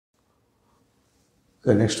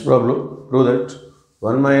Okay, next problem, prove that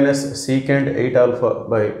 1 minus secant 8 alpha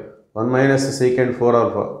by 1 minus secant 4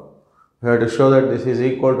 alpha. We have to show that this is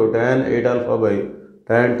equal to tan 8 alpha by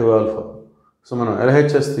tan 2 alpha. So, మనం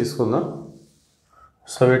LHS తీసుకుందాం.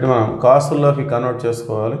 So వీటి మనం కాసుల్లోకి convert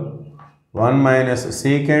చేసుకోవాలి. 1 minus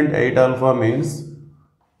secant 8 alpha means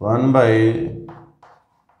 1 by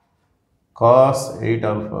cos 8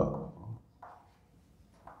 alpha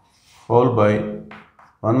whole by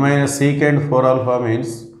 1 minus secant 4 alpha means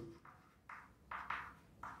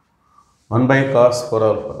 1 by cos 4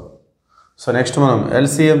 alpha. So next మనం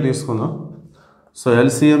LCM తీసుకుందాం. So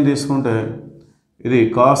LCM తీసుకుంటే ఇది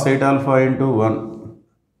cos 8 alpha into 1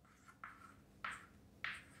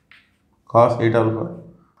 cos 8 alpha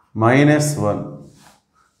minus 1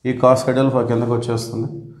 ఈ cos 8 alpha కిందకు వచ్చేస్తుంది.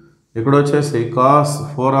 ఇక్కడ వచ్చేసి cos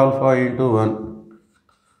 4 alpha into 1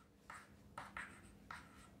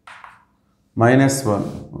 minus 1.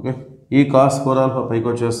 Okay, ఈ cos 4 alpha పైకి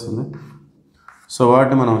వచ్చేస్తుంది. సో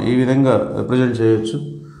వాటిని మనం ఈ విధంగా రిప్రజెంట్ చేయొచ్చు.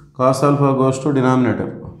 cos alpha goes to denominator,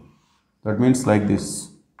 that means like this.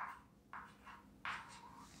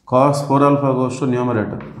 cos 4 alpha goes to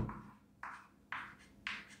numerator.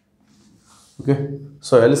 Okay,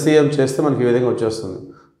 so LCM చేస్తే మనకి ఈ విధంగా వచ్చేస్తుంది.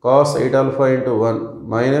 cos 8 alpha into 1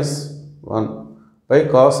 minus 1 by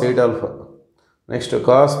cos 8 alpha. Next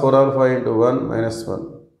cos 4 alpha into 1 minus 1.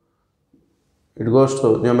 It goes to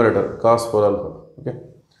numerator cos 4 alpha. Okay,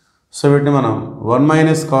 so వీటిని మనం 1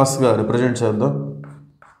 minus cosగా represent చేద్దాం.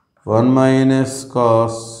 1 minus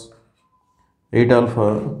cos 8 alpha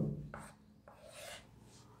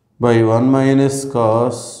by 1 minus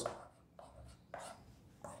cos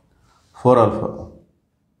 4 alpha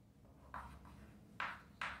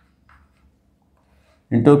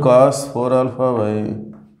into cos 4 alpha by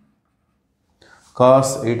cos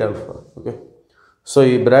 8 alpha. Okay, so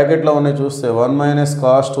ఈ బ్రాకెట్లో ఉన్నాయి చూస్తే 1 minus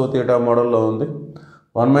cos 2 theta మోడల్లో ఉంది.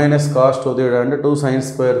 1 minus cos 2 theta అంటే 2 sin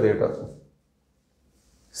square theta.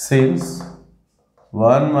 Since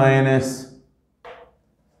 1 minus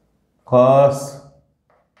cos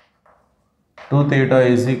 2 theta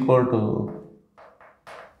is equal to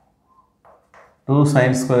 2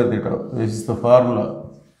 sin square theta, which is the formula.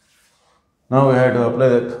 Now we have to apply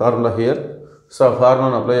that formula here. So ఆ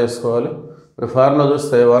ఫార్ములాను apply చేసుకోవాలి. ఇప్పుడు formula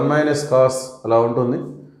చూస్తే 1 minus cos అలా ఉంటుంది.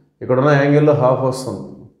 ఇక్కడ ఉన్న యాంగిల్లో హాఫ్ వస్తుంది.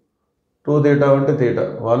 2 theta ఉంటే theta.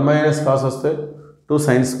 1 minus cos వస్తే 2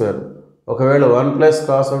 sin square. ఒకవేళ 1 plus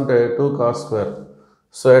cos ఉంటే 2 cos square.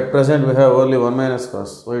 So at present we have only 1 minus cos.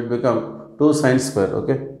 So it become 2 sin square.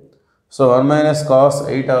 Okay. So 1 minus cos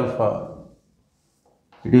 8 alpha,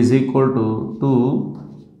 it is equal to 2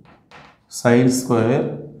 sin square.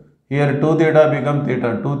 Here 2 theta become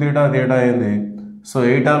theta. 2 theta theta అయింది. So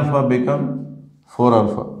 8 alpha become 4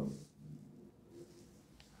 alpha.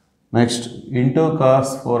 Next into cos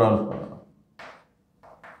 4 alpha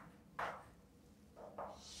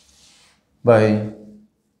by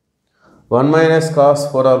 1 minus cos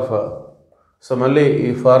 4 alpha. So మళ్ళీ ఈ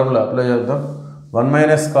formula apply చేద్దాం. 1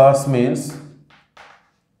 minus cos means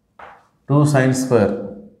 2 sin square.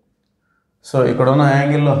 So ఇక్కడ ఉన్న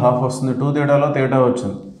యాంగిల్లో half వస్తుంది. 2 thetaలో theta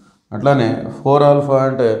వచ్చింది. అట్లానే 4 alpha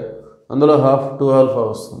అంటే అందులో హాఫ్ 2 alpha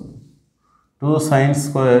వస్తుంది. 2 sin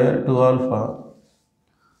square 2 alpha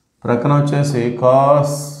ప్రక్కన వచ్చేసి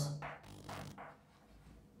cos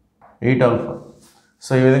 8 alpha.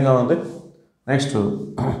 సో ఈ విధంగా ఉంది. Next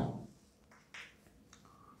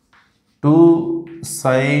 2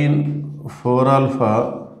 sin 4 alpha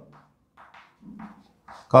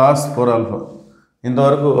cos 4 alpha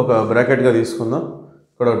ఇంతవరకు ఒక బ్రాకెట్గా తీసుకుందాం.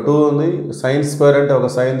 ఇక్కడ 2 ఉంది. సైన్ స్క్వేర్ అంటే ఒక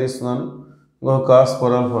సైన్ తీస్తున్నాను. ఇంకొక cos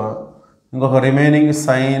 4 alpha, ఇంకొక రిమైనింగ్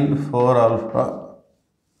sin 4 alpha.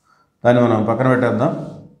 దాన్ని మనం పక్కన పెట్టేద్దాం.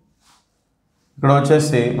 ఇక్కడ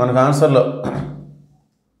వచ్చేసి మనకు ఆన్సర్లో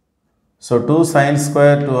సో 2 sin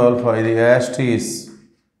square 2 alpha ఇది యాస్టీస్.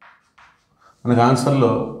 మనకు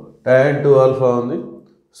ఆన్సర్లో tan 2 alpha ఉంది.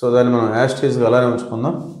 సో దాన్ని మనం యాస్టీస్గా అలానే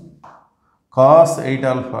ఉంచుకుందాం. cos 8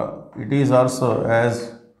 alpha it is also as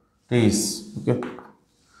teas. Okay,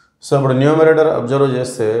 so ఇప్పుడు న్యూమరేటర్ అబ్జర్వ్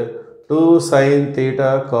చేస్తే 2 sin theta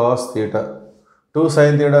cos theta. 2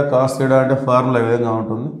 sin theta cos theta అంటే ఫార్ములా ఈ విధంగా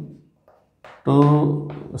ఉంటుంది. 2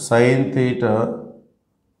 sin theta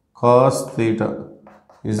cos theta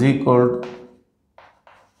is equal to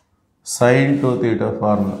sin 2 theta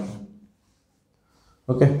formula.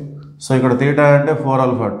 Okay, so ఇక్కడ theta అంటే 4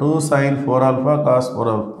 alpha. 2 sin 4 alpha cos 4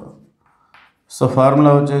 alpha. So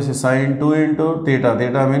formula వచ్చేసి sin 2 into theta.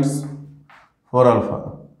 Theta means 4 alpha.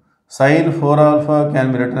 Sin 4 alpha can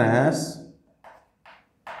be written as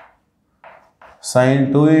sin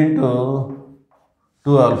 2 into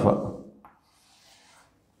 2 alpha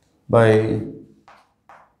by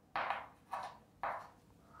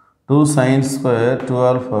 2 sin square 2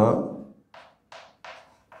 alpha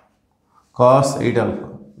cos 8 alpha.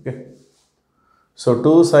 Okay, so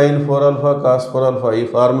 2 sin 4 alpha cos 4 alpha ఈ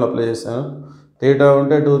formula apply చేశాను. Theta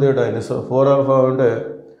ఉంటే 2 theta అయింది. So 4 alpha ఉంటే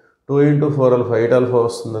 2 into 4 alpha 8 alpha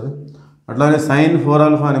వస్తుంది. అది అట్లానే sin 4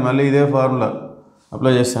 alpha అని మళ్ళీ ఇదే ఫార్ములా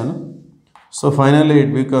అప్లై చేశాను. So finally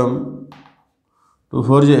it become 2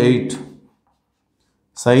 4 8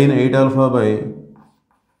 sin 8 alpha by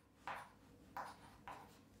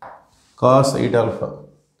cos 8 alpha.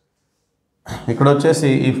 ఇక్కడ వచ్చేసి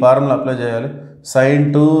ఈ ఫార్ములా అప్లై చేయాలి. sin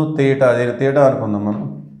 2 theta, దీని థీటా అనుకుందాం మనం.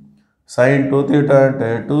 sin 2 theta అంటే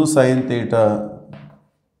 2 sin theta,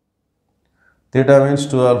 theta means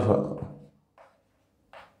 2 alpha,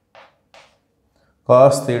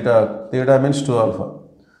 cos theta, theta means 2 alpha.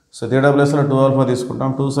 So theta ప్లేస్లో 2 alpha తీసుకుంటాం.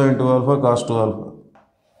 2 sin 2 alpha cos 2 alpha.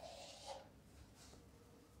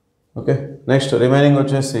 Okay, next remaining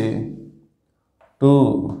వచ్చేసి 2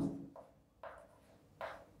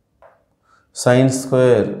 sin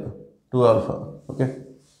square 2 alpha. Okay,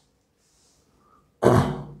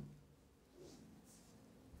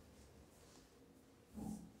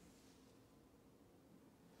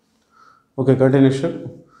 okay continuation.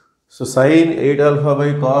 So sin 8 alpha by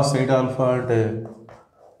cos 8 alpha అంటే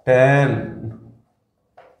tan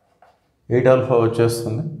 8 alpha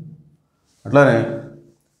వచ్చేస్తుంది. అట్లానే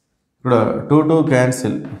ఇక్కడ 2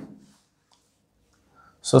 cancel.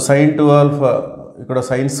 So sin 2 alpha, ఇక్కడ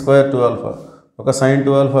sin square 2 alpha, ఒక sin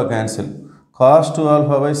 2 alpha cancel. cos 2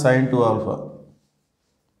 alpha by sin 2 alpha,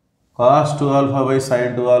 cos 2 alpha by sin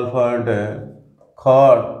 2 alpha అంటే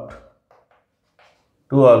cot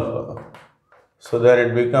 2 alpha. So that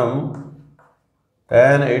it become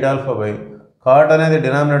tan 8 alpha by cot అనేది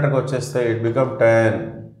డినామినేటర్కి వచ్చేస్తే it become tan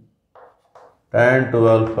 2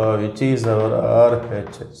 alpha, which is our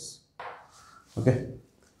RHS. Okay,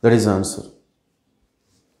 that is the answer.